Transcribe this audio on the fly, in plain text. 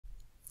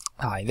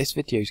Hi, this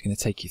video is going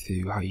to take you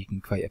through how you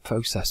can create a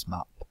process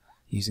map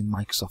using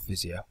Microsoft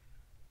Visio.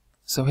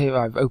 So here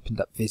I've opened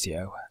up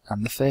Visio,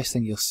 and the first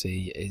thing you'll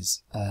see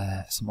is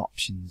some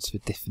options for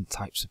different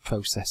types of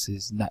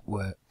processes,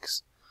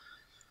 networks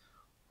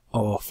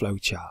or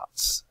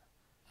flowcharts.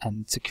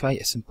 And to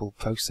create a simple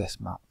process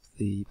map,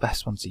 the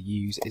best one to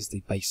use is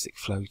the Basic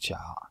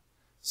Flowchart.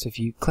 So if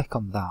you click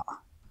on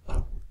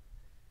that,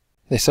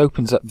 this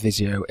opens up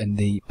Visio in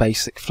the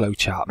Basic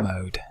Flowchart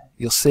mode.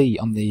 You'll see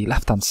on the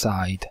left hand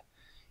side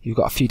you've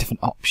got a few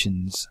different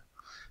options,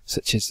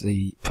 such as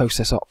the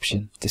process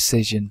option,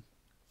 decision,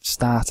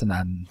 start and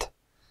end,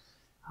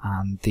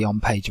 and the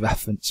on-page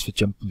reference for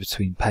jumping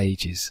between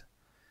pages.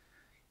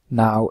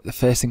 Now, the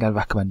first thing I'd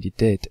recommend you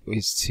did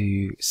is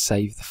to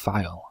save the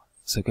file.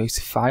 So go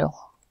to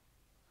File,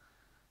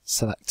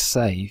 select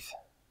Save,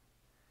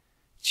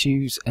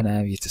 choose an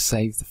area to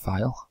save the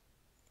file,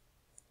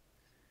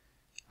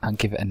 and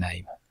give it a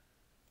name.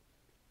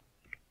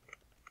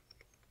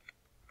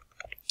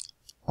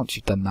 Once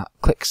you've done that,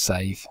 click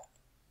Save.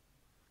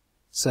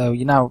 So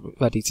you're now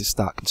ready to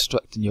start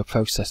constructing your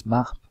process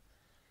map.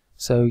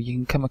 So you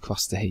can come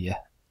across to here,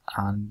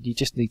 and you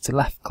just need to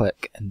left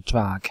click and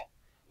drag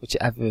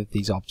whichever of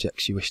these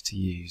objects you wish to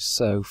use.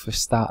 So for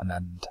start and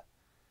end,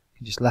 you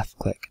can just left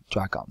click and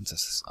drag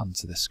it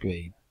onto the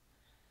screen.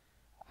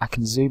 I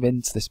can zoom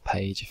into this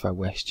page if I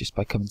wish, just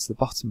by coming to the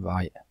bottom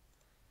right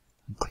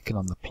and clicking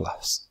on the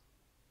plus.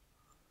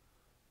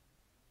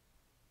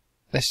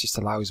 This just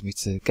allows me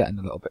to get in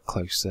a little bit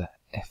closer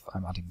if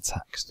I'm adding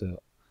text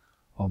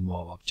or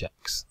more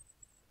objects.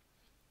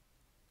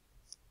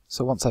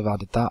 So once I've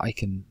added that, I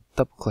can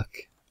double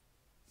click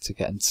to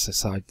get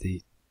inside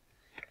the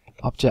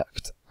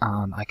object,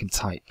 and I can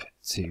type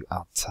to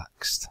add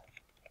text.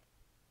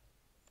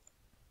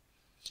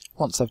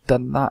 Once I've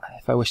done that,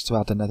 if I wish to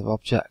add another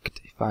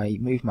object, if I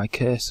move my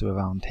cursor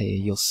around here,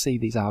 you'll see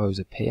these arrows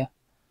appear.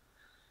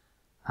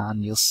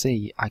 And you'll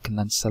see I can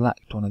then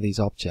select one of these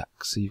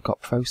objects. So you've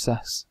got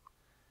process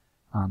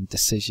and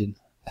decision,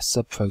 a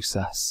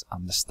sub-process,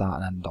 and the start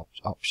and end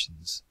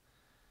options.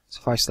 So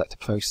if I select a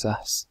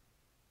process,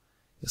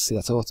 you'll see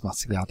that's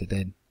automatically added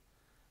in.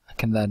 I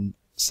can then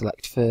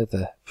select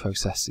further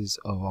processes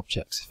or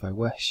objects if I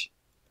wish,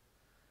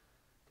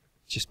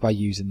 just by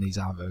using these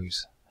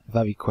arrows.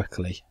 Very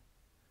quickly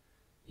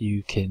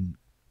you can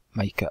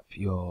make up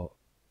your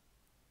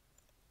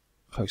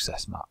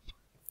process map.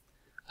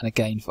 And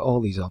again, for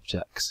all these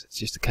objects, it's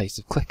just a case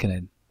of clicking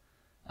in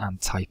and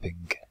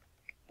typing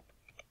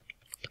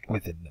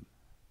within them.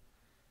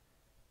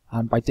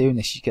 And by doing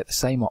this, you get the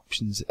same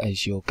options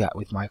as you'll get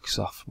with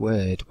Microsoft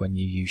Word when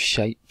you use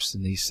shapes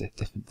and these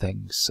different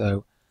things.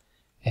 So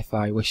if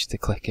I wish to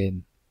click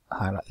in,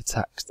 highlight the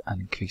text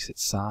and increase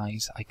its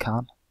size, I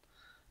can.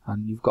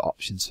 And you've got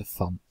options for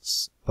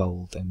fonts,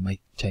 bold, and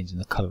changing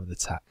the colour of the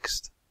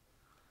text.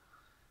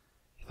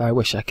 If I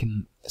wish, I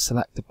can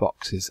select the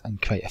boxes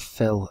and create a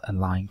fill and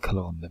line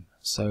colour on them.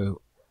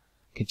 So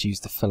I could use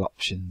the fill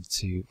option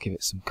to give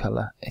it some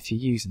colour. If you're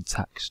using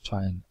text,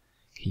 try and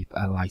keep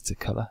a lighter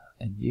colour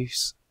in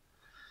use.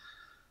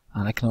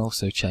 And I can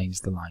also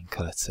change the line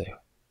colour too.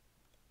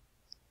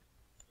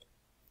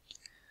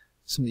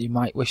 Something you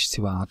might wish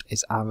to add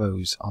is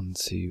arrows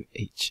onto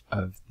each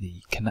of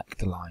the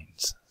connector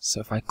lines. So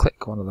if I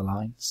click one of the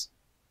lines,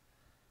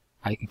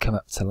 I can come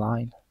up to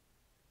line,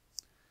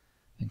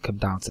 and come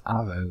down to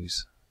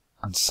arrows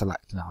and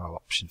select an arrow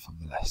option from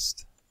the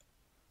list.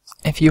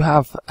 If you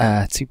have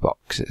two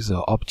boxes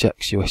or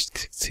objects you wish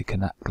to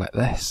connect like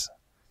this,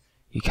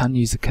 you can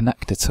use the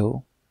connector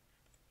tool.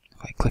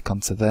 If I click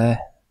onto there,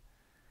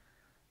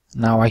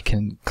 now I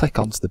can click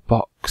onto the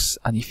box,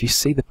 and if you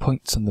see the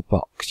points on the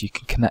box, you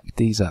can connect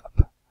these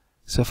up.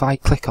 So if I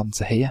click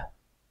onto here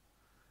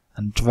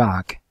and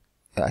drag,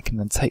 I can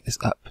then take this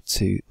up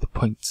to the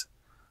point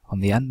on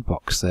the end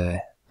box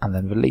there, and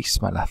then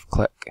release my left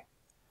click,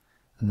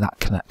 and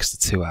that connects the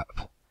two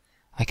up.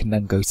 I can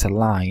then go to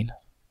line,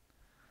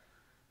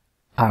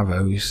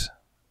 arrows,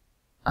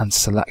 and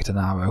select an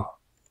arrow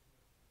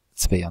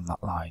to be on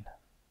that line.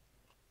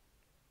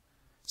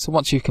 So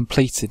once you've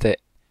completed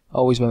it,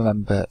 always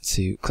remember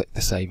to click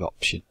the save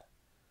option.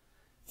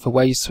 For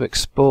ways to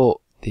export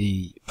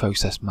the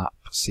process map,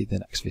 see the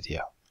next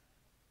video.